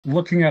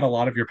looking at a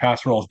lot of your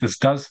past roles, this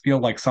does feel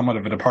like somewhat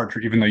of a departure,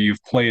 even though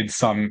you've played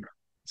some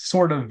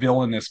sort of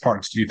villainous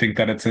parts. Do you think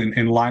that it's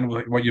in line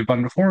with what you've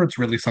done before, or it's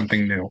really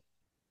something new?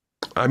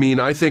 I mean,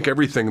 I think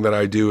everything that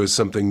I do is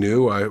something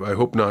new. I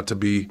hope not to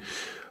be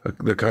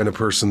the kind of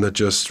person that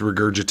just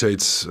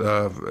regurgitates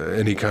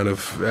any kind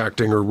of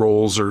acting or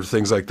roles or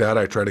things like that.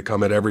 I try to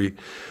come at every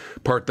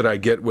part that I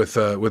get with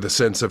a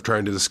sense of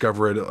trying to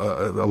discover it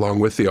along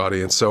with the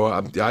audience. So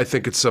I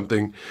think it's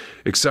something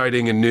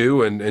exciting and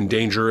new and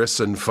dangerous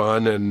and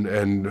fun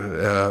and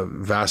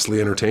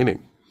vastly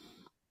entertaining.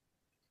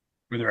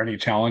 Were there any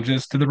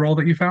challenges to the role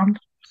that you found?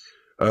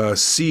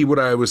 See what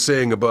I was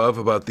saying above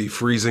about the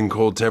freezing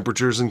cold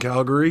temperatures in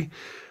Calgary.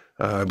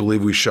 I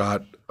believe we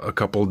shot a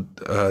couple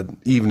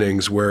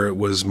evenings where it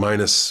was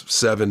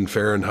 -7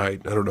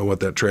 Fahrenheit. I don't know what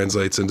that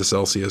translates into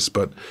Celsius,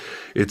 but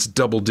it's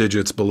double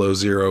digits below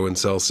zero in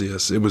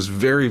Celsius. It was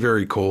very,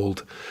 very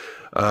cold,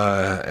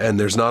 and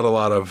there's not a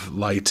lot of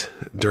light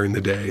during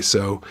the day,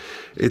 so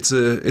it's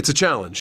a challenge.